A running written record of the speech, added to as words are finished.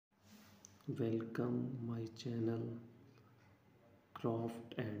Welcome my channel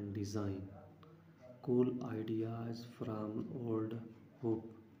Craft and Design. Cool ideas from old hoop.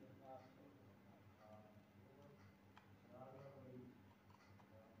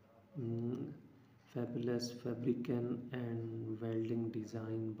 Mm, Fabulous fabrican and welding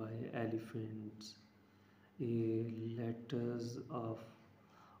design by elephants. A letters of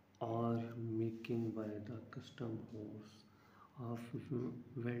or making by the custom horse of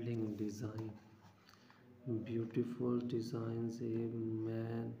welding design. Beautiful designs, a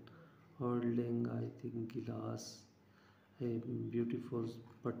man holding, I think, glass, a beautiful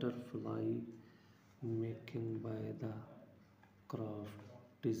butterfly making by the craft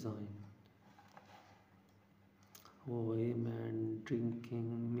design. Oh, a man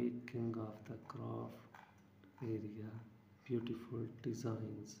drinking, making of the craft area. Beautiful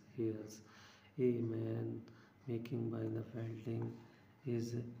designs. Here's a man making by the welding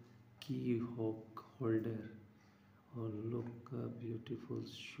is key hook holder. Oh, look, beautiful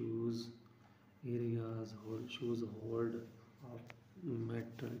shoes areas, shoes hold of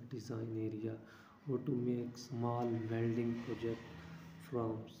metal design area. How to make small welding project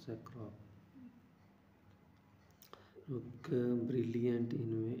from scrap. Look, brilliant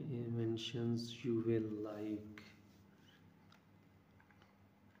inventions you will like.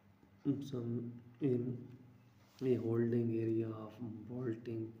 Some in a holding area of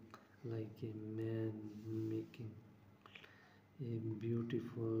bolting like a man making a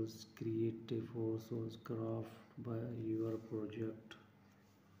beautiful creative also craft by your project.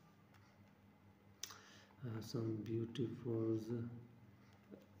 Some beautiful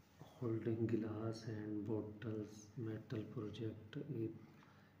holding glass and bottles metal project.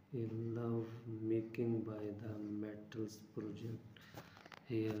 A love making by the metals project.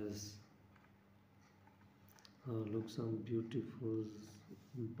 Here's look some beautiful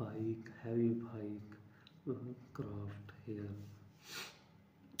bike, heavy bike craft here.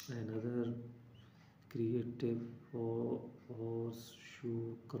 Another creative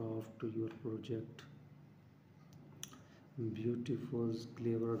horseshoe craft to your project. Beautiful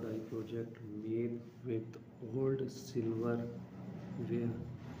clever die project made with old silver ware.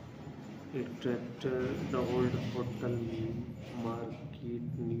 A tractor, the old hotel market,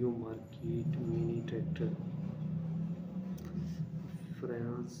 new market, mini tractor.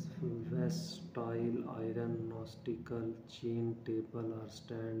 France West style iron nautical chain table or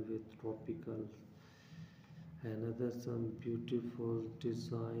stand with tropical. Another some beautiful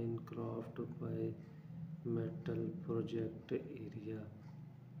design craft by metal project area.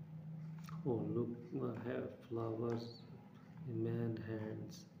 Oh look, have flowers, man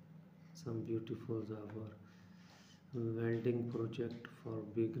hands, some beautiful flower. Welding project for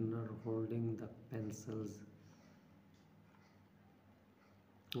beginner holding the pencils.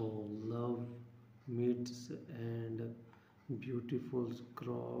 Oh, love meets and beautiful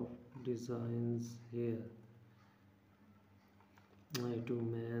craft designs here. My two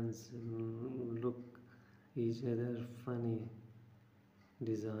mans look each other funny.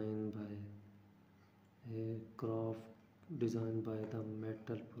 Designed by a craft designed by the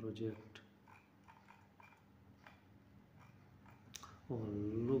metal project. Oh,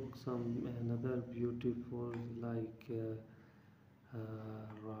 look some another beautiful like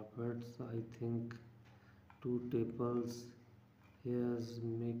Roberts. I think two tables. Here's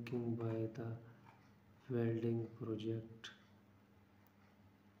making by the welding project.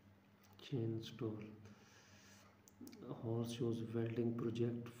 Chain store. Horseshoes welding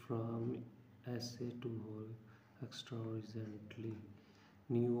project from essay to whole extraordinarily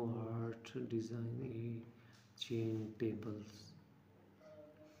new art design a chain tables.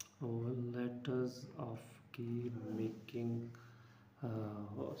 All letters of key making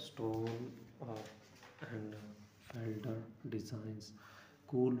stone of and felder designs.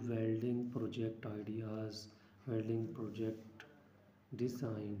 Cool welding project ideas. Welding project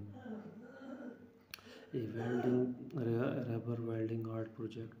design. A welding rubber welding art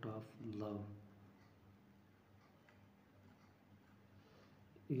project of love.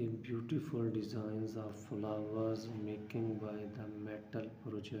 A beautiful designs of flowers making by the metal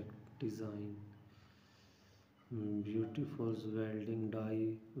project design. Beautiful welding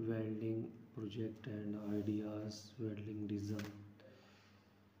die welding project and ideas welding design.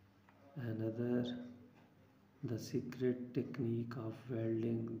 Another the secret technique of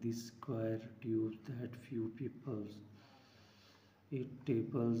welding this square tube that few people. It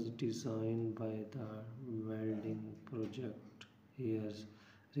tables designed by the welding project. Here's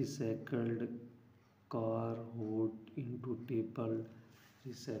recycled car hood into table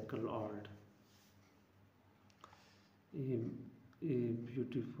recycle art. A A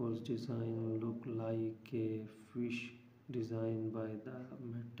beautiful design look like a fish designed by the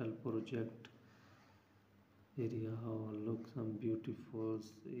metal project area or look some beautiful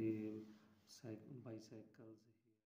bicycles